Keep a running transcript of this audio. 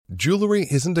Jewelry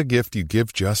isn't a gift you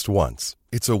give just once.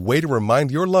 It's a way to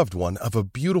remind your loved one of a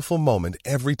beautiful moment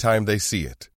every time they see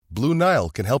it. Blue Nile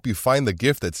can help you find the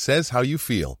gift that says how you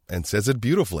feel and says it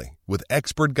beautifully, with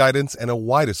expert guidance and a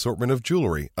wide assortment of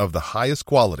jewelry of the highest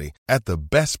quality at the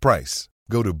best price.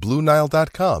 Go to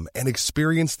BlueNile.com and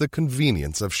experience the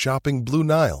convenience of shopping Blue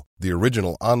Nile, the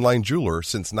original online jeweler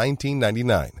since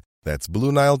 1999. That's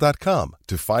BlueNile.com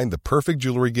to find the perfect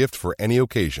jewelry gift for any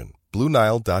occasion.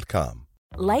 BlueNile.com.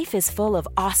 Life is full of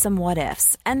awesome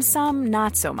what-ifs, and some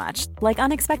not so much, like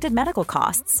unexpected medical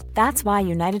costs. That's why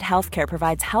United Healthcare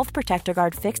provides Health Protector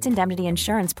Guard fixed indemnity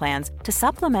insurance plans to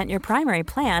supplement your primary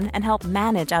plan and help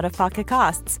manage out-of-pocket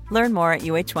costs. Learn more at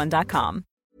uh1.com.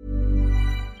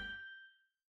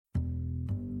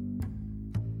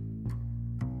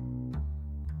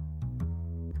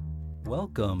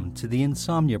 Welcome to the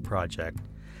Insomnia Project.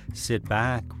 Sit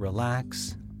back,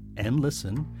 relax, and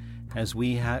listen as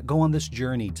we go on this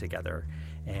journey together.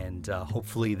 And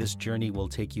hopefully this journey will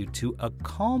take you to a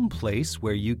calm place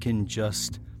where you can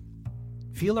just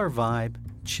feel our vibe,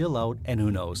 chill out, and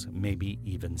who knows, maybe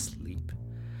even sleep.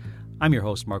 I'm your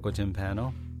host, Marco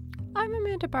Timpano. I'm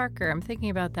Amanda Barker. I'm thinking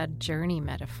about that journey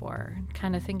metaphor,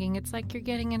 kind of thinking it's like you're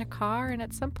getting in a car and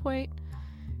at some point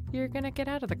you're going to get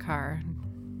out of the car,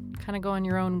 kind of go on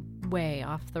your own way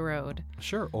off the road.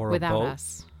 Sure, or without a boat.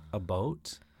 Us. A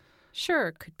boat. Sure,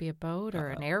 it could be a boat or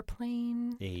an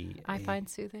airplane. I find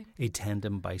soothing. A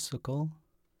tandem bicycle.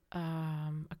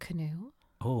 A canoe.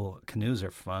 Oh, canoes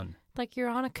are fun. Like you're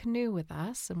on a canoe with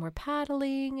us and we're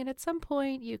paddling, and at some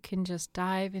point you can just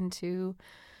dive into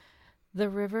the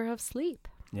river of sleep.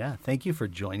 Yeah, thank you for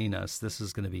joining us. This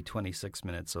is going to be 26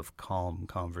 minutes of calm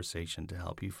conversation to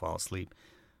help you fall asleep.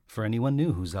 For anyone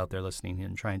new who's out there listening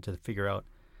and trying to figure out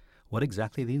what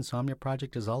exactly the Insomnia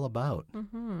Project is all about.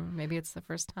 Mm-hmm. Maybe it's the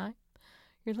first time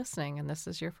you're listening and this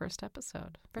is your first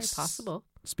episode. Very possible.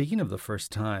 Speaking of the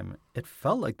first time, it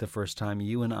felt like the first time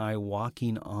you and I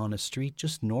walking on a street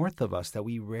just north of us that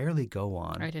we rarely go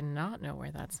on. I did not know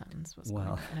where that sentence was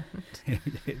well, going to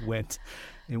end.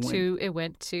 It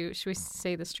went to, should we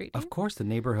say the street name? Of course, the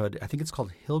neighborhood. I think it's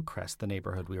called Hillcrest, the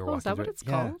neighborhood we were walking through. Oh, is that what it's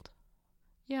called?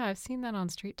 Yeah, I've seen that on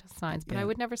street signs, but I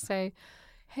would never say,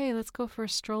 hey, let's go for a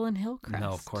stroll in Hillcrest. No,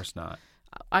 of course not.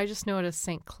 I just know it as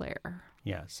St. Clair.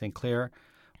 Yeah, St. Clair.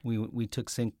 We took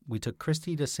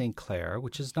Christy to St. Clair,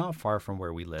 which is not far from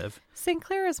where we live. St.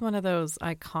 Clair is one of those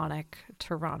iconic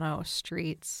Toronto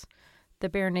streets. The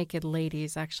Bare Naked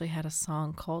Ladies actually had a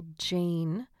song called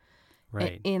Jane.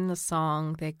 Right. In the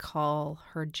song, they call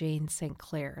her Jane St.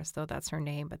 Clair, as though that's her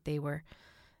name, but they were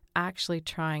actually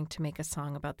trying to make a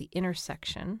song about the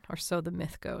intersection, or so the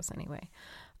myth goes anyway,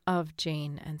 of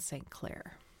Jane and St.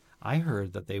 Clair. I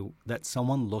heard that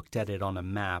someone looked at it on a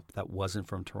map that wasn't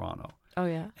from Toronto. Oh,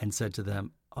 yeah? And said to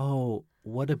them, oh,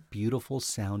 what a beautiful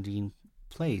sounding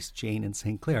place, Jane and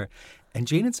St. Clair. And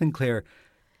Jane and St. Clair,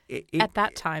 at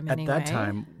that time anyway. At that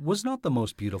time, was not the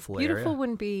most beautiful area. Beautiful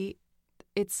wouldn't be,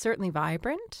 it's certainly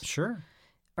vibrant. Sure.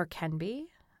 Or can be.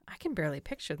 I can barely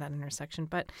picture that intersection,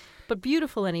 but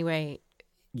beautiful anyway.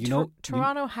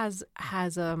 Toronto has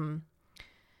a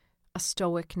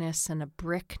stoicness and a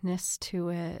brickness to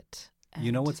it.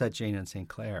 You know what's at Jane and St.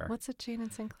 Clair? What's at Jane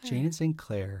and St. Clair? Jane and St.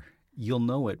 Clair, you'll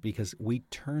know it because we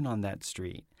turn on that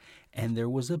street, and there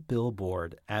was a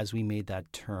billboard as we made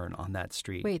that turn on that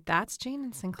street. Wait, that's Jane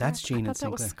and St. Clair? That's Jane and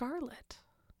St. Clair. I thought that was Scarlet.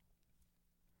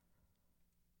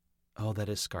 Oh, that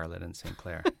is Scarlet and St.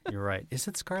 Clair. You're right. Is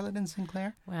it Scarlet and St.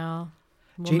 Clair? Well,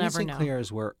 we'll Jane never and know. St. Clair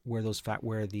is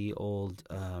where the old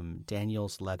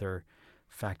Daniel's leather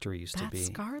factory used to be. That's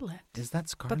Scarlet. Is that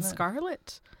Scarlet? But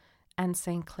Scarlet and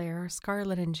St. Clair,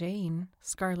 Scarlet and Jane,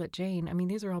 Scarlet Jane. I mean,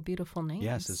 these are all beautiful names.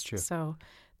 Yes, it's true. So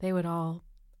they would all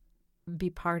be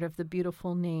part of the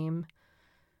beautiful name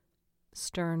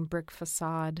stern brick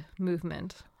facade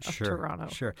movement of Toronto.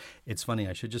 Sure. It's funny.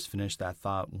 I should just finish that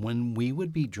thought. When we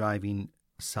would be driving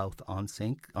south on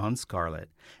Scarlet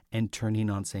and turning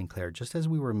on St. Clair, just as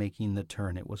we were making the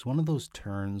turn, it was one of those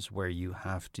turns where you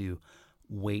have to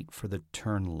wait for the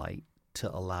turn light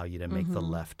to allow you to make the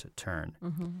left turn.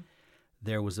 Mm-hmm.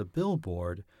 There was a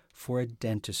billboard for a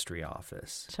dentistry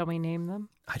office. Shall we name them?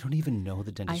 I don't even know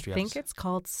the dentistry office. I think it's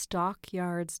called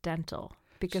Stockyards Dental,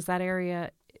 because that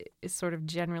area is sort of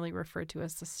generally referred to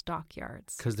as the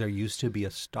stockyards. Because there used to be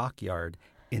a stockyard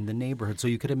in the neighborhood. So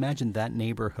you could imagine that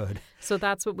neighborhood. So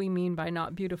that's what we mean by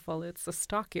not beautiful. It's a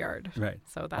stockyard. Right.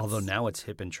 So that's, although now it's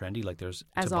hip and trendy. Like there's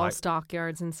as all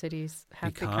stockyards in cities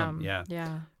have become. Yeah.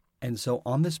 Yeah. And so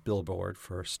on this billboard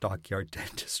for Stockyard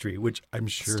Dentistry, which I'm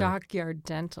sure... Stockyard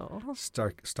Dental.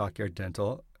 Stockyard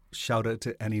Dental. shout out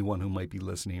to anyone who might be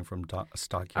listening from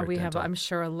Stockyard We have, Dental. I'm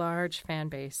sure, a large fan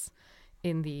base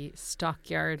in the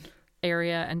Stockyard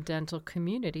area and dental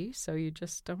community, so you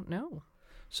just don't know.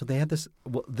 So they had this.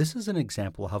 Well, this is an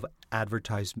example of how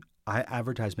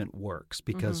advertisement works,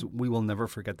 because we will never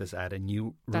forget this ad, and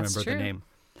you That's remember the true. name.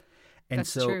 And That's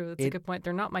so true. That's a good point.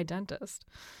 They're not my dentist.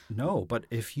 No, but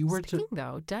if you were Speaking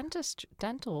though,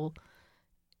 dental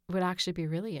would actually be a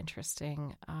really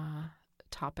interesting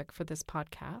topic for this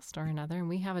podcast or another. And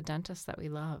we have a dentist that we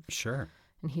love, sure.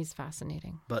 and he's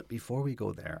fascinating. But before we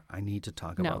go there, I need to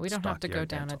talk about No, we don't have to go Stockyard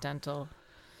down a Dental.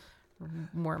 dental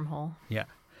wormhole. Yeah,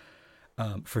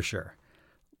 for sure.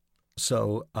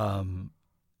 So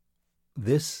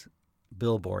this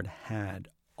billboard had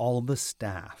all the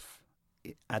staff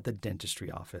at the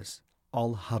dentistry office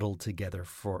all huddled together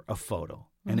for a photo.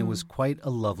 And it was quite a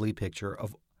lovely picture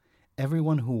of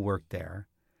everyone who worked there.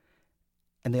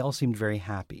 And they all seemed very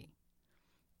happy.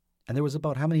 And there was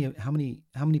about how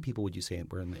many people would you say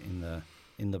were in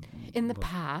the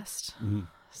Past,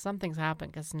 something's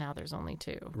happened because now there's only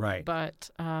 2. Right. But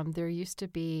there used to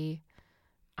be,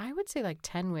 I would say, like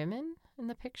 10 women in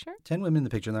the picture. 10 women in the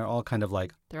picture, and they're all kind of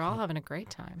like They're all having a great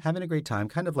time.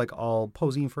 kind of like all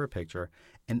posing for a picture.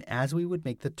 And as we would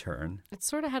make the turn, It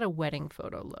sort of had a wedding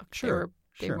photo look. Sure,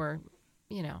 They sure. were,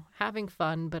 having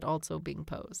fun, but also being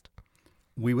posed.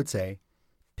 we would say,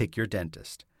 pick your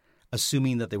dentist,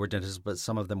 assuming that they were dentists, but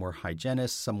some of them were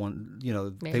hygienists, someone,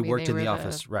 Maybe they worked in were the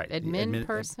office, right. Admin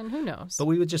person, who knows? But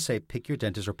we would just say, pick your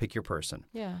dentist or pick your person.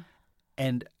 Yeah.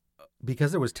 And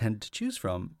because there was 10 to choose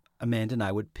from, Amanda and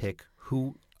I would pick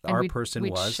who our person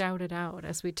we'd was. shout it out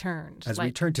as we turned. As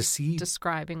we turned to see,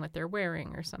 describing what they're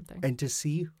wearing or something. and to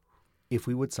see if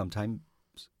we would sometimes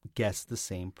guess the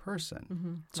same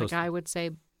person. So, Like I would say,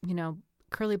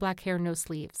 curly black hair, no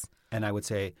sleeves. and I would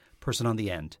say, person on the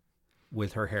end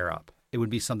with her hair up. It would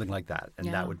be something like that, and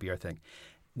Yeah. that would be our thing.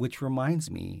 Which reminds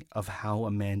me of how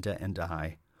Amanda and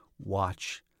I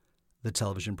watch the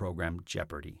television program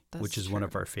Jeopardy, That's which is one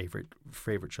of true. our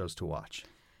favorite shows to watch.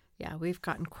 Yeah, we've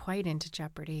gotten quite into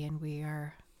Jeopardy, and we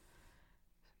are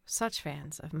such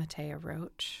fans of Matea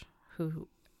Roach, who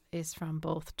is from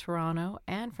both Toronto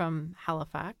and from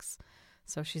Halifax.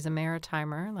 So she's a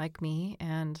Maritimer like me,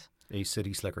 and A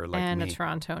city slicker like a me.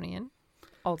 Torontonian,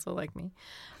 also like me.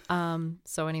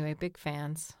 So anyway, big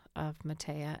fans of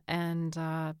Matea, and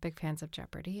big fans of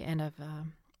Jeopardy, and of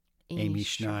Amy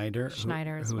Schneider,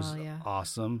 Schneider as who's well, yeah.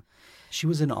 awesome. She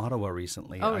was in Ottawa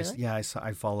recently. Oh, really?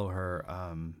 I follow her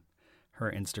her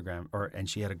Instagram, and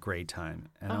she had a great time.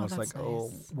 And I Oh, was like, that's oh,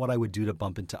 nice. what I would do to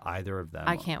bump into either of them.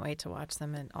 I can't wait to watch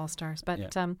them in All Stars. But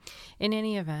Yeah. in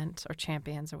any event, or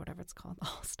Champions, or whatever it's called,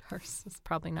 All Stars is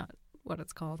probably not what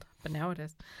it's called, but now it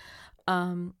is.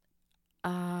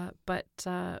 But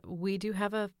we do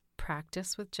have a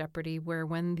practice with Jeopardy where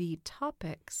when the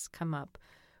topics come up,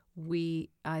 we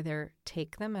either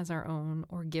take them as our own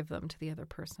or give them to the other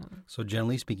person. So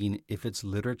generally speaking, if it's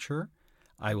literature,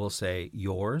 I will say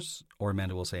yours, or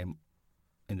Amanda will say,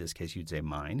 in this case, you'd say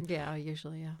mine. Yeah,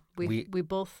 usually, yeah. We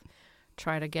both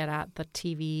try to get at the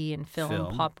TV and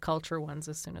film, pop culture ones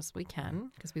as soon as we can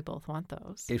because we both want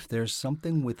those. If there's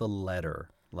something with a letter,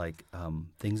 like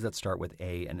things that start with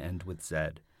A and end with Z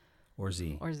or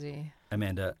Z,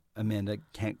 Amanda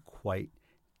can't quite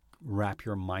wrap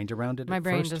your mind around it. My at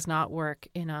brain first. does not work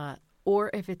or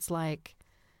if it's like,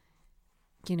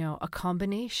 a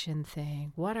combination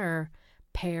thing. What are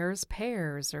pairs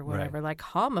or whatever, Right. like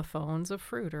homophones of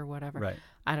fruit or whatever. Right.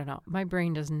 I don't know. My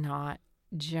brain does not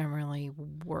generally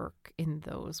work in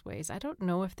those ways. I don't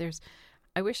know if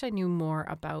I wish I knew more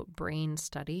about brain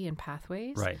study and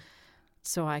pathways. Right.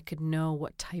 So I could know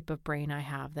what type of brain I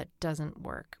have that doesn't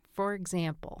work. For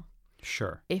example,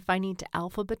 Sure. if I need to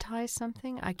alphabetize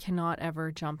something, I cannot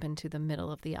ever jump into the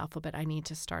middle of the alphabet. I need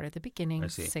to start at the beginning, I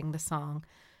see. sing the song,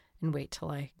 and wait till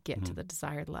I get to the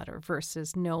desired letter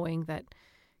versus knowing that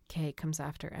K comes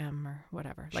after M or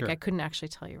whatever. Like Sure. I couldn't actually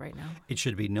tell you right now. It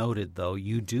should be noted, though,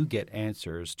 you do get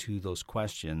answers to those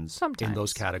questions in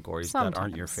those Sometimes. categories that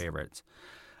aren't your Sometimes. favorites.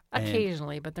 And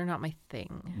Occasionally, but they're not my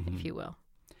thing, Mm-hmm. if you will.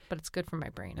 But it's good for my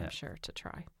brain, I'm sure, to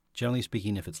try. generally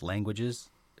speaking, if it's languages,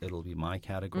 it'll be my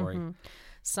category.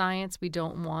 Science we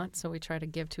don't want, so we try to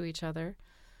give to each other.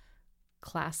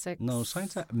 Classics. No,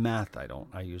 science, math, I don't.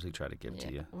 I usually try to give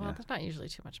to you. Well, Yeah. there's not usually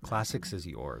too much math in Classics there. is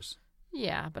yours.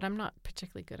 Yeah, but I'm not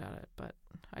particularly good at it, but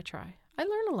I try. I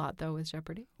learn a lot, though, with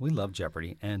Jeopardy. We love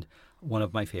Jeopardy. And one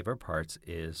of my favorite parts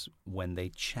is when they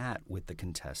chat with the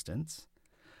contestants.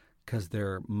 because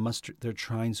they're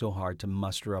trying so hard to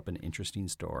muster up an interesting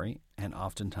story, and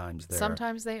oftentimes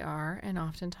sometimes they are, and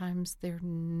oftentimes they're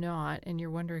not, and you're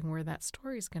wondering where that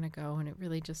story's going to go, and it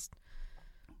really just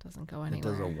doesn't go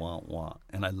anywhere. It does a want,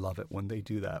 and I love it when they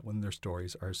do that, when their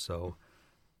stories are so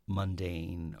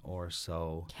mundane or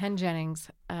so. Ken Jennings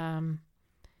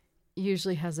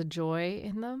usually has a joy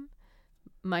in them.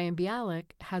 Mayim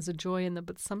Bialik has a joy in them,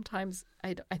 but sometimes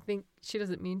I think she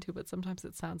doesn't mean to, but sometimes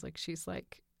it sounds like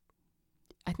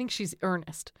I think she's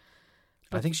earnest.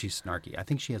 I think she's snarky. I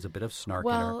think she has a bit of snark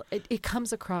in her. Well, it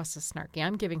comes across as snarky.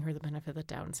 I'm giving her the benefit of the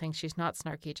doubt and saying she's not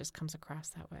snarky. It just comes across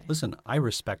that way. Listen, I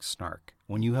respect snark.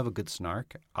 When you have a good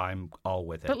snark, I'm all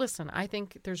with it. But listen, I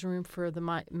think there's room for the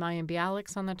Mayim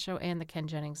Bialiks on that show and the Ken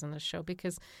Jennings on this show,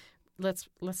 because let's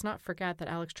not forget that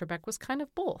Alex Trebek was kind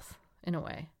of both in a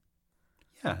way.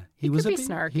 Yeah, he was could be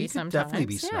snarky he sometimes. Could definitely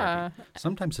be snarky. Yeah.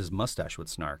 Sometimes his mustache would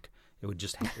snark. It would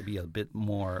just have to be a bit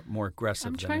more aggressive.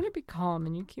 I'm trying to be calm,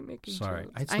 and you keep making Sorry,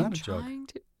 jokes. it's not a joke.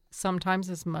 Sometimes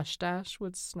his mustache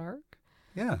would snark.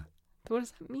 Yeah. What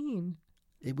does that mean?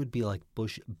 It would be like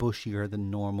bushier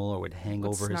than normal, or would hang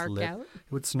over his lip. Out?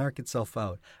 It would snark itself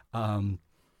out. I'm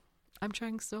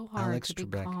trying so hard Alex to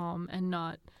be Trebek. calm and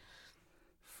not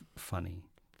funny.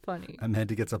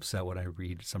 Amanda gets upset when I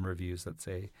read some reviews that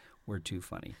say we're too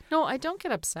funny. No, I don't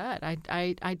get upset.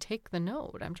 I take the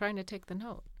note. I'm trying to take the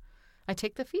note. I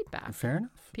take the feedback. Fair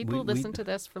enough. People listen to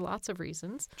this for lots of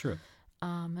reasons. True.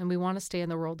 And we want to stay in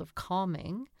the world of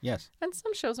calming. Yes. And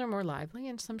some shows are more lively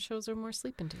and some shows are more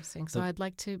sleep-inducing. So I'd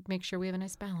like to make sure we have a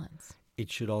nice balance.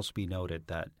 It should also be noted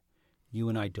that you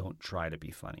and I don't try to be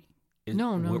funny.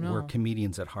 No. We're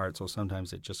comedians at heart, so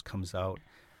sometimes it just comes out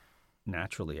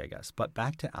naturally, I guess. But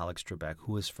back to Alex Trebek,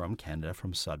 who is from Canada,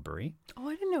 from Sudbury. Oh,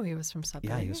 I didn't know he was from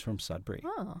Sudbury. Yeah, he was from Sudbury.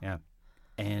 Oh. Yeah.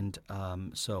 And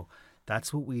so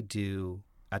that's what we do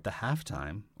at the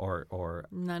halftime, or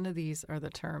none of these are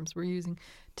the terms we're using.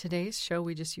 Today's show,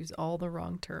 we just use all the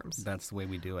wrong terms. That's the way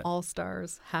we do it. All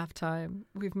stars, halftime.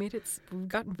 We've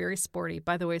gotten very sporty.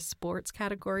 By the way, sports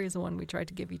category is the one we tried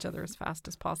to give each other as fast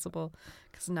as possible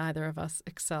because neither of us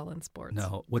excel in sports.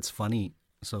 No, what's funny,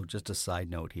 so just a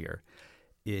side note here,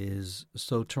 is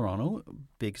so Toronto,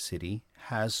 big city,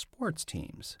 has sports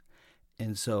teams.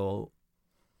 And so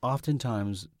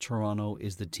oftentimes, Toronto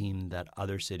is the team that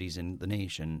other cities in the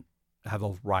nation have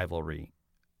a rivalry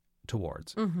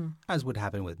towards, as would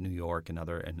happen with New York and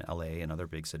LA and other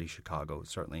big cities. Chicago,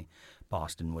 certainly,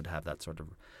 Boston would have that sort of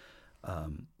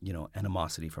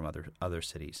animosity from other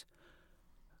cities.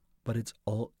 But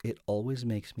it always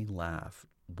makes me laugh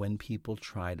when people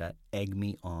try to egg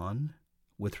me on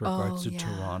with regards to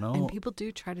Toronto. And people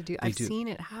do try to do. I've seen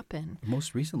it happen.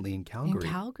 Most recently in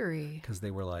Calgary. Because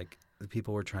they were like,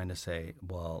 people were trying to say,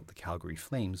 well, the Calgary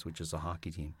Flames, which is a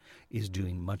hockey team, is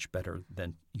doing much better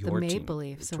than your team. The Maple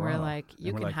Leafs. And we're like,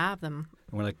 you can have them.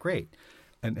 And we're like, great.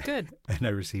 And, good. And I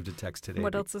received a text today.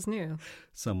 What else is new?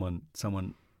 Someone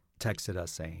texted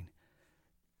us saying,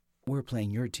 we're playing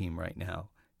your team right now,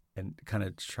 and kind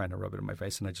of trying to rub it in my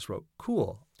face. And I just wrote,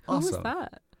 cool, awesome. Who was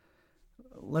that?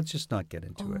 Let's just not get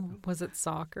into it. Was it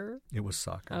soccer? It was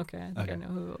soccer. Okay, I think I know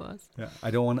who it was. Yeah, I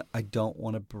don't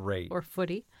want to berate. Or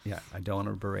footy. Yeah, I don't want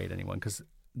to berate anyone because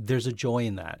there's a joy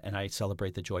in that, and I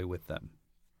celebrate the joy with them.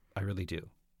 I really do.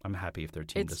 I'm happy if their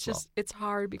team does well. It's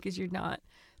hard because you're not.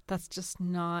 That's just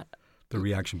not the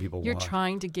reaction people want. You're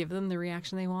trying to give them the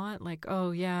reaction they want, like,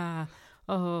 oh yeah.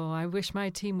 Oh, I wish my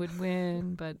team would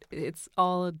win, but it's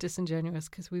all disingenuous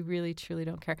because we really, truly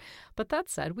don't care. But that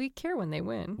said, we care when they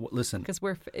win. Well, listen, because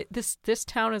this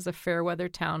town is a fair weather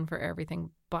town for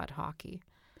everything but hockey.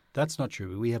 That's not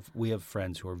true. We have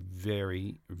friends who are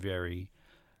very, very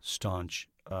staunch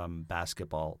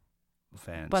basketball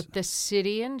fans. But the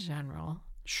city in general,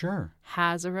 sure,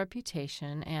 has a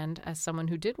reputation. And as someone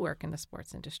who did work in the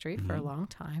sports industry for a long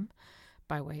time,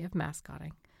 by way of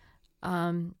mascotting,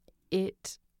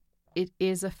 It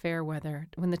is a fair weather.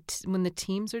 When the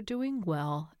teams are doing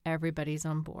well, everybody's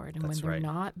on board, and when they're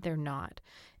not, they're not.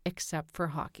 Except for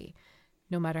hockey,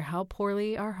 no matter how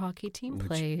poorly our hockey team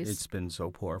plays, it's been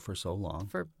so poor for so long,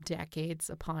 for decades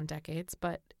upon decades.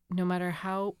 But no matter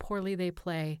how poorly they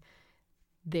play,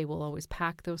 they will always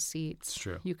pack those seats. It's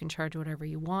true. You can charge whatever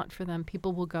you want for them.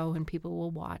 People will go and people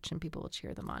will watch and people will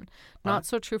cheer them on. Not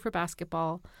so true for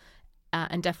basketball.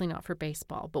 And definitely not for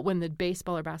baseball. But when the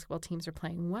baseball or basketball teams are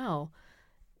playing well,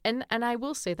 and I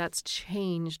will say that's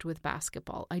changed with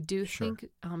basketball. I do think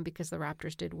because the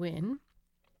Raptors did win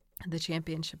the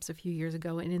championships a few years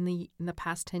ago, and in the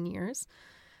past 10 years,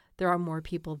 there are more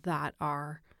people that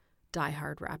are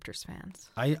diehard Raptors fans.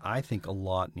 I think a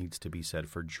lot needs to be said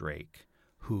for Drake,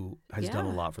 who has done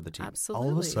a lot for the team. Absolutely.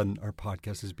 All of a sudden, our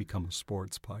podcast has become a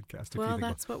sports podcast. Well,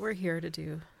 that's what we're here to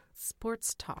do.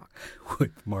 Sports talk.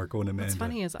 With Marco and Amanda. What's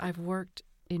funny is I've worked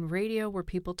in radio where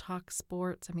people talk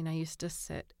sports. I mean, I used to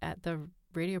sit at the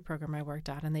radio program I worked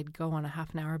at, and they'd go on a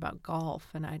half an hour about golf,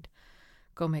 and I'd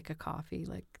go make a coffee,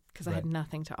 because I had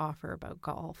nothing to offer about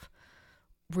golf,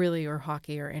 really, or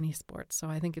hockey or any sports. So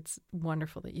I think it's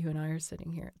wonderful that you and I are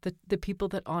sitting here. The people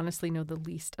that honestly know the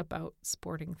least about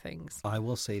sporting things. I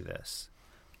will say this.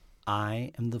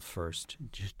 I am the first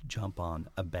to jump on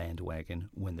a bandwagon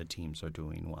when the teams are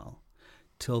doing well.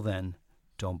 Till then,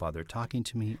 don't bother talking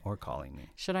to me or calling me.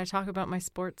 Should I talk about my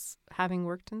sports, having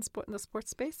worked in the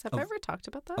sports space? Have I ever talked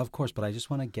about that? Of course, but I just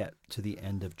want to get to the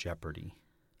end of Jeopardy.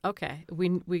 Okay.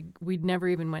 We never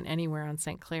even went anywhere on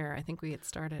St. Clair. I think we had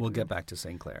started. We'll get back to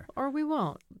St. Clair. Or we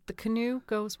won't. The canoe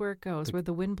goes where it goes, where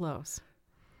the wind blows.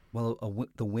 Well,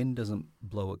 the wind doesn't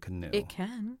blow a canoe. It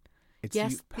can. It's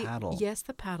yes, you paddle.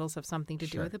 the paddles have something to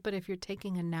do with it, but if you're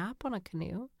taking a nap on a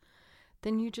canoe,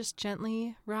 then you just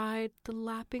gently ride the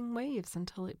lapping waves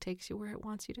until it takes you where it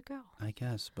wants you to go. I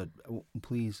guess, but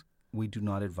please, we do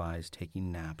not advise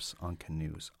taking naps on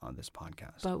canoes on this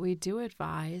podcast. But we do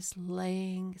advise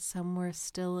laying somewhere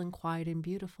still and quiet and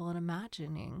beautiful and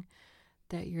imagining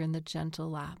that you're in the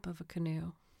gentle lap of a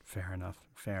canoe. Fair enough.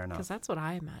 Because that's what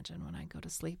I imagine when I go to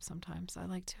sleep sometimes. I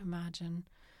like to imagine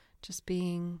just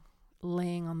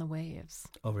laying on the waves.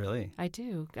 Oh, really? I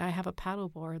do. I have a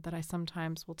paddleboard that I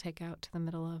sometimes will take out to the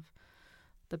middle of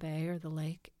the bay or the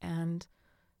lake, and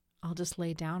I'll just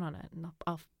lay down on it, and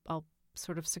I'll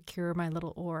sort of secure my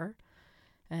little oar,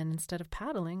 and instead of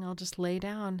paddling, I'll just lay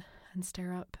down and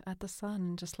stare up at the sun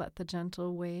and just let the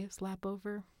gentle waves lap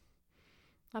over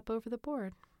the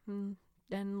board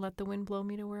and let the wind blow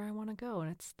me to where I want to go,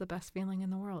 and it's the best feeling in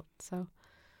the world. So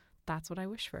that's what I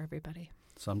wish for everybody.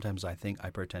 Sometimes I think I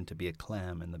pretend to be a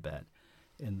clam in the bed,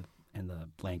 in the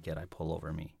blanket I pull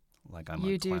over me, like I'm a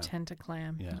clam. You do tend to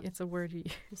clam. Yeah. It's a word you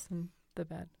use in the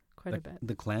bed quite a bit.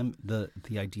 The clam, the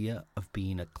idea of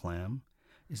being a clam,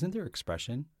 isn't there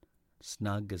expression?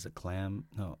 Snug as a clam.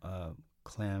 No,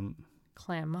 clam.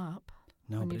 Clam up.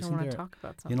 No, when but you don't isn't want there, to talk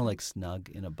about something. like snug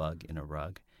in a bug in a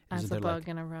rug. As a bug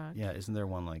in a rug. Yeah, isn't there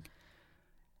one like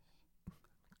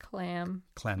clam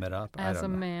it up? as I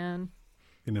don't a know. man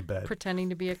In a bed. pretending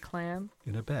to be a clam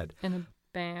In a bed. in a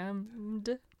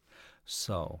band.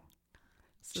 So,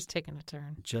 It's just taking a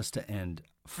turn. just to end,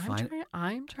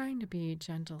 I'm trying to be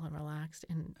gentle and relaxed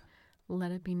and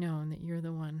let it be known that you're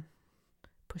the one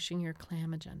pushing your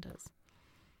clam agendas.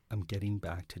 I'm getting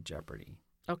back to Jeopardy.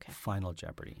 Okay. Final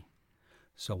Jeopardy.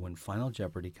 So when Final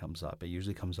Jeopardy comes up, it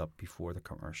usually comes up before the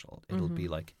commercial. It'll be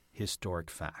like historic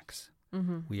facts.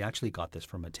 Mm-hmm. We actually got this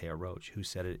from Matea Roach, who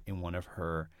said it in one of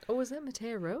her... Oh, was it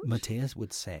Matea Roach? Matea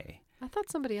would say... I thought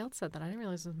somebody else said that. I didn't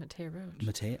realize it was Matea Roach.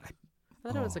 Matea... I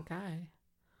thought it was a guy.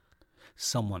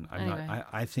 Someone. Anyway.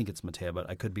 I think it's Matea, but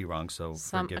I could be wrong, so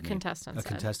forgive me. A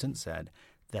contestant said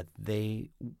that they,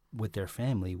 with their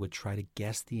family, would try to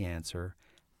guess the answer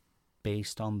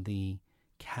based on the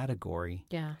category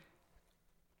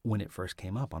when it first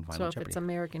came up on Final Jeopardy. So if it's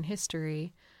American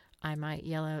history, I might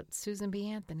yell out Susan B.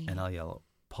 Anthony. And I'll yell out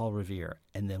Paul Revere,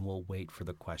 and then we'll wait for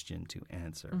the question to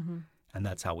answer. Mm-hmm. And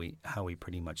that's how we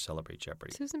pretty much celebrate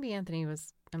Jeopardy. Susan B. Anthony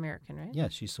was American, right? Yeah,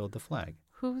 she sewed the flag.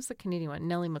 Who was the Canadian one?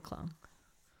 Nellie McClung.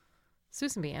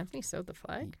 Susan B. Anthony sewed the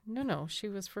flag? No, she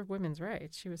was for women's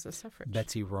rights. She was a suffrage.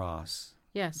 Betsy Ross.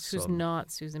 Yes, who's not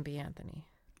Susan B. Anthony.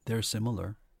 They're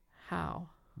similar. How?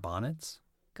 Bonnets?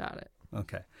 Got it.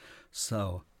 Okay.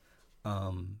 So,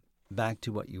 back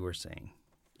to what you were saying.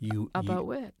 About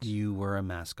which? You were a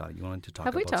mascot. You wanted to talk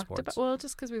about sports. Have we talked about... Well,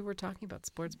 just because we were talking about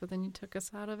sports, but then you took us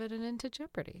out of it and into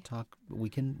Jeopardy. We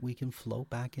can float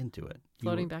back into it.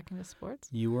 Floating back into sports?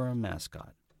 You were a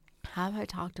mascot. Have I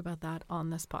talked about that on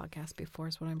this podcast before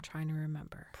is what I'm trying to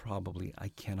remember. Probably. I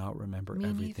cannot remember Me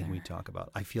everything neither. we talk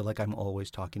about. I feel like I'm always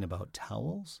talking about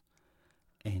towels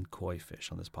and koi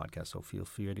fish on this podcast, so feel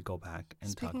free to go back and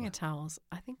talk Speaking about of towels,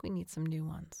 I think we need some new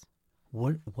ones.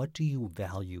 What do you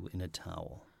value in a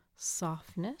towel?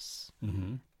 Softness,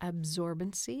 Mm-hmm.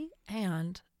 absorbency,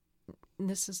 and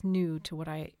this is new to what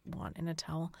I want in a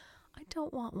towel. I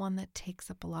don't want one that takes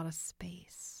up a lot of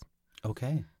space.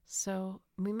 Okay. So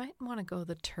we might want to go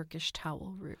the Turkish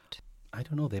towel route. I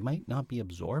don't know. They might not be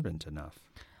absorbent enough.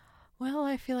 Well,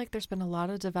 I feel like there's been a lot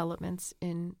of developments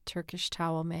in Turkish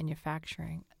towel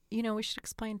manufacturing. You know, we should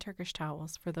explain Turkish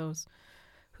towels for those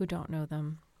who don't know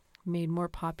them. Made more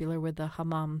popular with the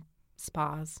hammam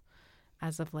spas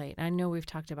as of late. I know we've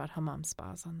talked about hammam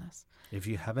spas on this. If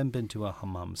you haven't been to a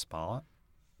hammam spa,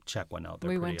 check one out. They're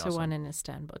we pretty went to awesome. one in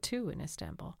Istanbul, two in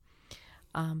Istanbul.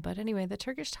 But anyway, the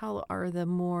Turkish towel are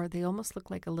they almost look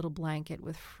like a little blanket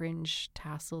with fringe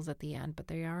tassels at the end, but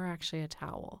they are actually a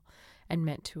towel and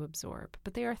meant to absorb.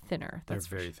 But they are thinner. They're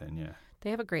very thin, yeah. They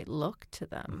have a great look to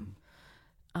them.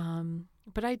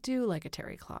 But I do like a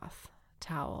terry cloth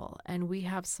towel. And we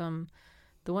have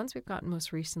the ones we've gotten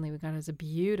most recently, we got as a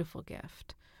beautiful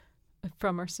gift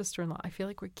from our sister-in-law. I feel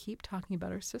like we keep talking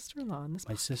about our sister-in-law in this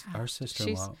podcast. Our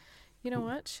sister-in-law. You know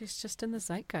what? She's just in the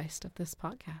zeitgeist of this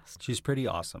podcast. She's pretty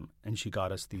awesome. And she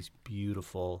got us these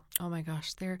beautiful... Oh my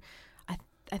gosh.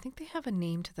 I think they have a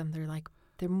name to them.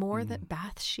 They're more than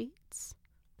bath sheets.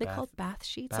 They call it bath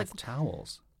sheets. Bath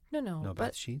towels. No,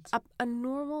 bath sheets? A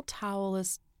normal towel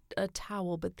is a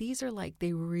towel, but these are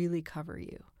they really cover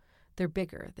you. They're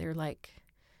bigger. They're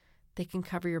they can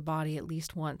cover your body at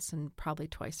least once and probably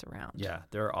twice around. Yeah,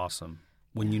 they're awesome.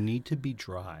 When you need to be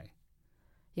dry...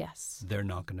 Yes. They're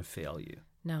not going to fail you.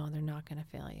 No, they're not going to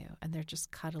fail you. And they're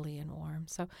just cuddly and warm.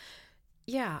 So,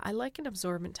 yeah, I like an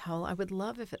absorbent towel. I would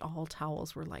love if all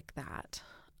towels were like that.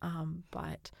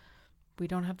 But we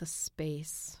don't have the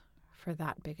space for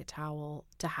that big a towel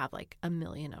to have a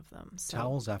million of them. So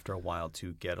towels, after a while,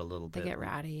 too, get a little bit... They get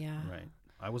ratty, yeah. Right.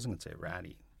 I wasn't going to say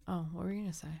ratty. Oh, what were you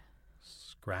going to say?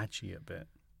 Scratchy a bit.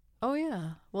 Oh,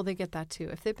 yeah. Well, they get that, too.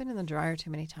 If they've been in the dryer too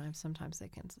many times, sometimes they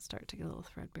can start to get a little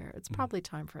threadbare. It's probably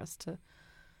time for us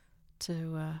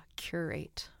to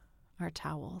curate our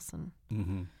towels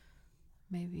and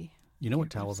maybe... You know what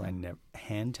towels I never...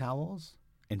 Hand towels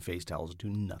and face towels do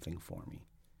nothing for me.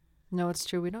 No, it's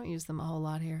true. We don't use them a whole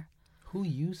lot here. Who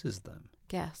uses them?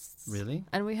 Guests. Really?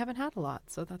 And we haven't had a lot,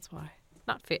 so that's why.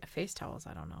 Not face towels,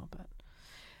 I don't know, but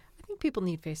I think people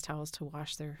need face towels to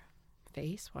wash their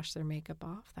face, wash their makeup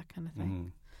off, that kind of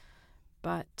thing.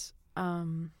 But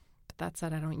that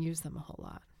said, I don't use them a whole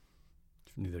lot.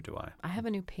 Neither do I. I have a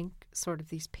new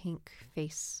these pink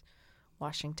face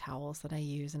washing towels that I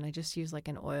use, and I just use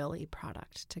an oily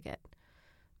product to get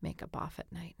makeup off at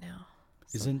night now.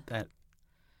 So, isn't that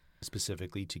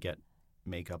specifically to get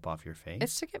makeup off your face?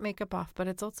 It's to get makeup off, but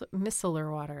it's also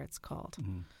micellar water, it's called.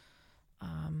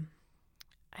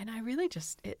 And it really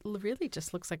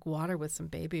just looks like water with some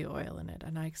baby oil in it.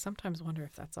 And I sometimes wonder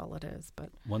if that's all it is. But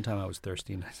one time I was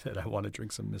thirsty and I said, I want to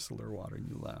drink some micellar water, and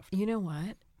you laughed. You know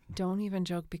what? Don't even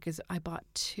joke, because I bought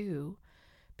 2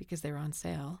 because they were on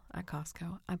sale at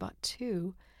Costco. I bought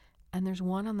 2, and there's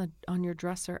one on your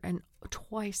dresser. And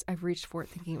twice I've reached for it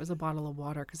thinking it was a bottle of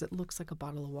water, because it looks like a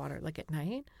bottle of water, at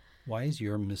night. Why is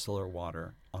your micellar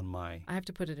water on my... I have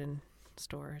to put it in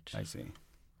storage. I see.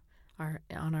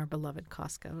 On our beloved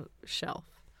Costco shelf.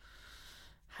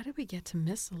 How did we get to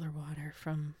micellar water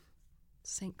from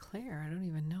St. Clair? I don't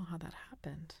even know how that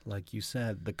happened. Like you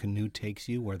said, the canoe takes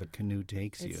you where the canoe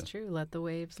takes you. It's true. Let the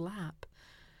waves lap.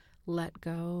 Let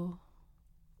go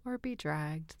or be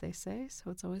dragged, they say. So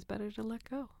it's always better to let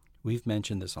go. We've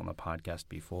mentioned this on the podcast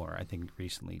before, I think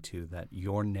recently too, that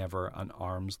you're never an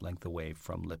arm's length away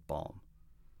from lip balm.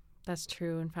 That's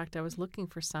true. In fact, I was looking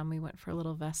for some. We went for a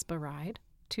little Vespa ride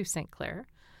to St. Clair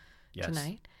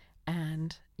tonight,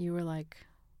 and you were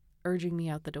urging me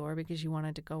out the door because you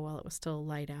wanted to go while it was still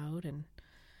light out and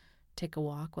take a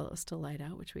walk while it was still light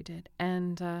out, which we did.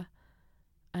 And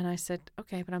I said,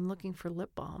 okay, but I'm looking for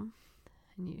lip balm.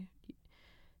 And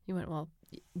you went, well,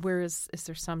 where is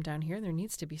there some down here? There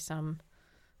needs to be some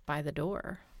by the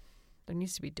door. There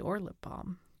needs to be door lip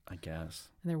balm. I guess.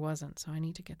 And there wasn't, so I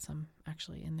need to get some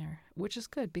actually in there, which is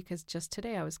good, because just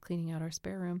today I was cleaning out our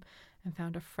spare room and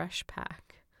found a fresh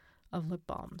pack of lip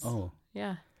balms. Oh.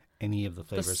 Yeah. Any of the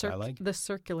flavors I like? The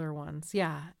circular ones.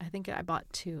 Yeah. I think I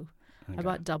bought 2. Okay. I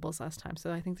bought doubles last time,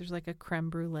 so I think there's a creme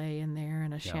brulee in there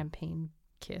and a champagne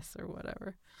kiss or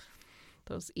whatever.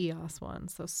 Those EOS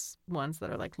ones, those ones that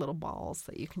are little balls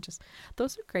that you can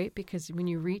those are great, because when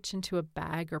you reach into a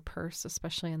bag or purse,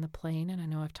 especially on the plane, and I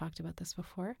know I've talked about this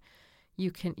before,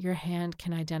 your hand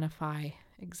can identify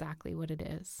exactly what it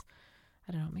is.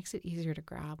 I don't know, it makes it easier to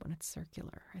grab when it's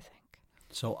circular, I think.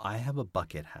 So I have a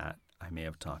bucket hat I may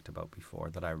have talked about before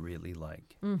that I really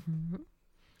like. Mm-hmm.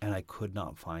 And I could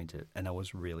not find it, and I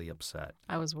was really upset.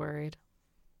 I was worried.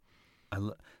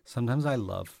 Sometimes I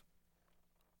love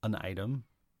an item,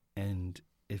 and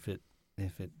if it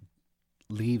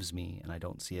leaves me and I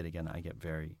don't see it again, I get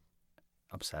very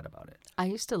upset about it. I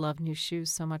used to love new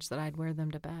shoes so much that I'd wear them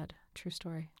to bed. True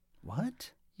story.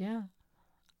 What? Yeah.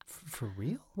 For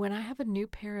real? When I have a new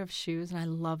pair of shoes and I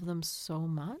love them so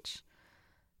much,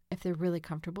 if they're really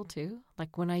comfortable too,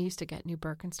 when I used to get new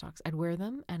Birkenstocks, I'd wear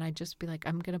them and I'd just be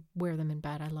I'm going to wear them in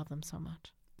bed. I love them so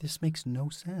much. This makes no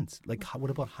sense. What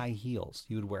about high heels?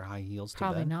 You would wear high heels to bed?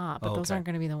 Probably not, but those aren't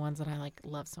going to be the ones that I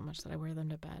love so much that I wear them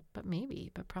to bed. But maybe,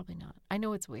 but probably not. I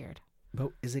know it's weird.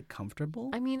 But is it comfortable?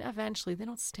 I mean, eventually they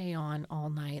don't stay on all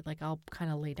night. Like I'll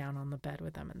kind of lay down on the bed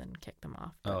with them and then kick them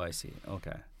off. Oh, I see.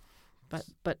 Okay.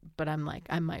 But I'm like,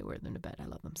 I might wear them to bed. I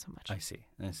love them so much. I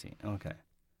see. Okay.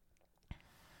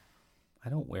 I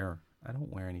don't wear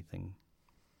anything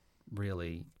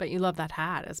really. But you love that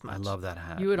hat as much. I love that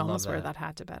hat. You would I love almost wear that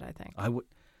hat to bed, I think. I would,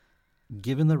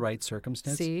 given the right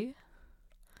circumstance. See?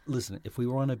 Listen, if we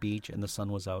were on a beach and the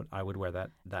sun was out, I would wear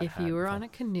that hat. If you were on a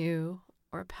canoe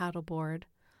or a paddleboard,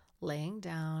 laying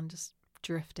down, just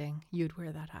drifting, you'd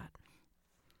wear that hat.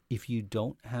 If you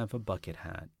don't have a bucket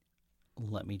hat,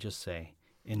 let me just say,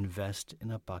 invest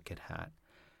in a bucket hat.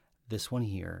 This one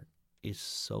here is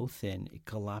so thin, it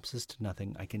collapses to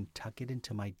nothing. I can tuck it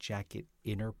into my jacket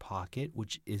inner pocket,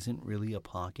 which isn't really a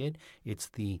pocket. It's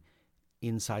the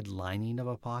inside lining of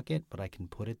a pocket, but I can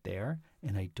put it there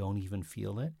and I don't even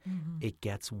feel it. Mm-hmm. It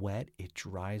gets wet. It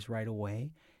dries right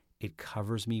away. It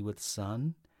covers me with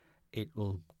sun.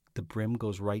 The brim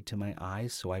goes right to my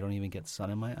eyes, so I don't even get sun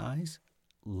in my eyes.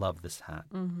 Love this hat.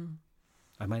 Mm-hmm.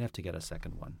 I might have to get a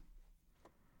second one.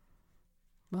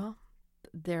 Well,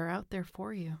 they're out there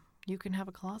for you. You can have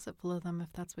a closet full of them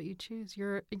if that's what you choose.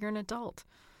 You're an adult.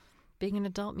 Being an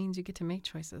adult means you get to make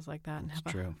choices like that and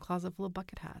have a closet full of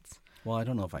bucket hats. Well, I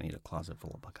don't know if I need a closet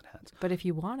full of bucket hats. But if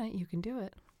you want it, you can do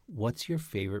it. What's your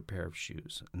favorite pair of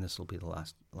shoes? And this will be the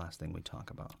last thing we talk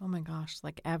about. Oh my gosh,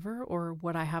 like ever or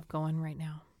what I have going right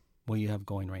now? What you have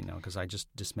going right now, because I just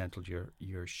dismantled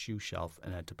your shoe shelf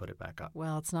and had to put it back up.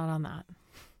 Well, it's not on that.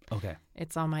 Okay.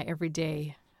 It's on my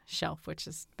everyday shelf, which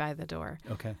is by the door.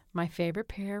 Okay. My favorite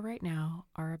pair right now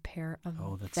are a pair of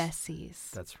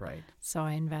Vessies. That's right. So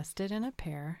I invested in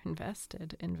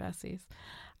Vessies.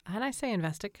 And I say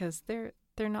invested because they're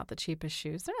not the cheapest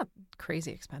shoes. They're not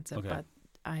crazy expensive, but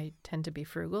I tend to be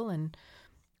frugal and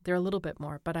they're a little bit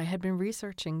more. But I had been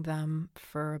researching them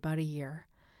for about a year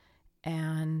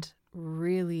and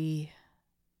really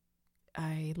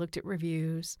I looked at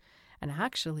reviews and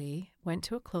actually went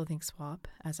to a clothing swap,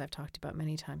 as I've talked about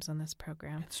many times on this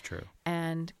program. It's true.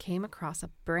 And came across a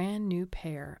brand new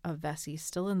pair of Vessies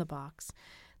still in the box.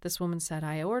 This woman said,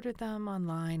 I ordered them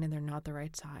online and they're not the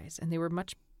right size. And they were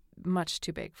much, much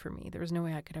too big for me. There was no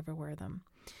way I could ever wear them.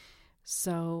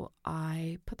 So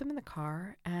I put them in the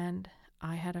car and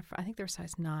I think they were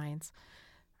size 9s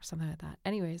or something like that.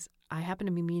 Anyways, I happened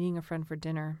to be meeting a friend for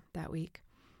dinner that week.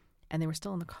 And they were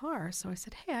still in the car. So I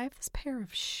said, hey, I have this pair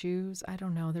of shoes. I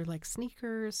don't know. They're like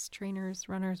sneakers, trainers,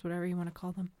 runners, whatever you want to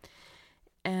call them.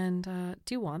 And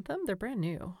do you want them? They're brand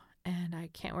new. And I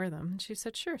can't wear them. And she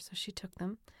said, sure. So she took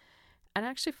them. And I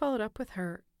actually followed up with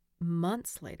her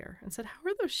months later and said, how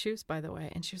are those shoes, by the way?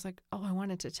 And she was like, oh, I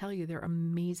wanted to tell you, they're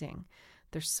amazing.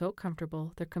 They're so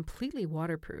comfortable. They're completely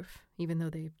waterproof, even though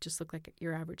they just look like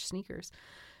your average sneakers.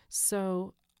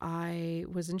 So I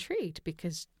was intrigued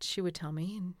because she would tell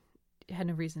me and had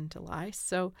no reason to lie.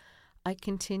 So I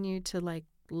continued to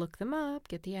look them up,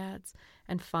 get the ads,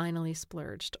 and finally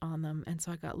splurged on them. And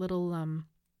so I got little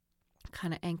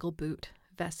kind of ankle boot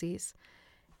Vessies,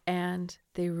 and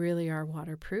they really are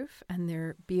waterproof. And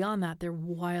they're beyond that, they're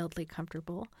wildly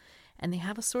comfortable. And they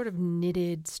have a sort of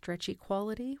knitted, stretchy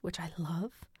quality, which I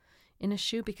love in a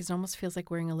shoe because it almost feels like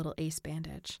wearing a little ace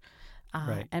bandage.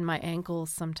 Right. And my ankles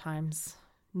sometimes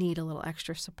need a little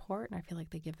extra support, and I feel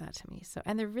like they give that to me. So,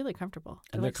 and they're really comfortable.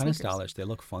 And they're kind of stylish. They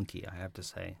look funky, I have to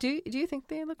say. Do you think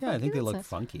they look funky? Yeah, I think they look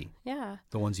funky. Yeah.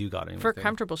 The ones you got. Anyway, for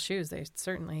comfortable shoes, they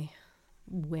certainly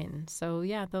win. So,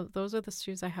 yeah, those are the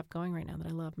shoes I have going right now that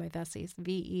I love. My Vessies,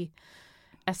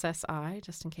 VESSI,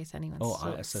 just in case anyone's...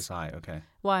 Oh, SSI, okay.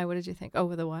 Why? What did you think? Oh,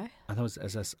 with a Y? I thought it was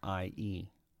SSIE.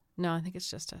 No, I think it's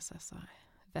just SSI.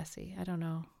 Vessi. I don't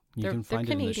know. You can find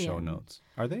it in the show notes.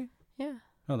 Are they? Yeah.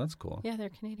 Oh, that's cool. Yeah, they're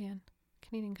Canadian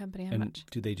company. And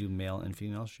do they do male and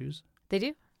female shoes? They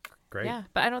do. Great. Yeah,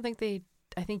 but I don't think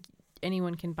I think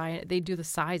anyone can buy it. They do the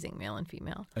sizing, male and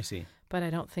female. I see. But I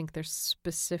don't think there's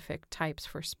specific types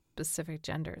for specific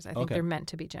genders. I think they're meant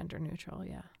to be gender neutral,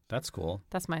 yeah. That's cool.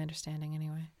 That's my understanding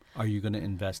anyway. Are you going to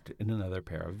invest in another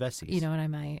pair of Vessies? You know what, I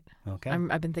might. Okay.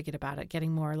 I've been thinking about it,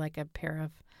 getting more like a pair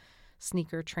of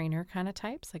sneaker trainer kind of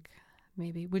types. Like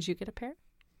maybe, would you get a pair?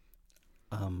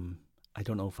 I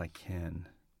don't know if I can.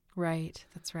 Right,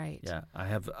 that's right. Yeah,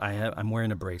 I'm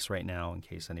wearing a brace right now in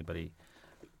case anybody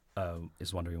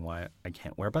is wondering why I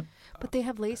can't wear. But they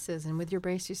have laces, and with your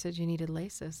brace, you said you needed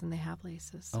laces, and they have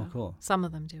laces. So oh, cool. Some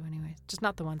of them do, anyway. Just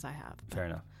not the ones I have. Fair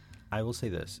enough. I will say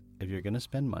this: if you're going to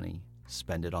spend money,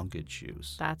 spend it on good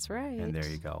shoes. That's right. And there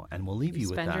you go. And we'll leave you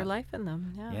with that. Spend your life in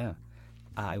them. Yeah. Yeah.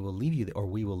 I will leave you, or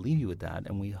we will leave you with that,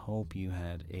 and we hope you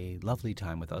had a lovely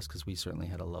time with us because we certainly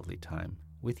had a lovely time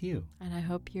with you. And I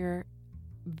hope you're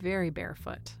very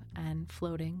barefoot and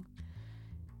floating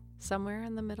somewhere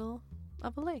in the middle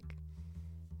of a lake.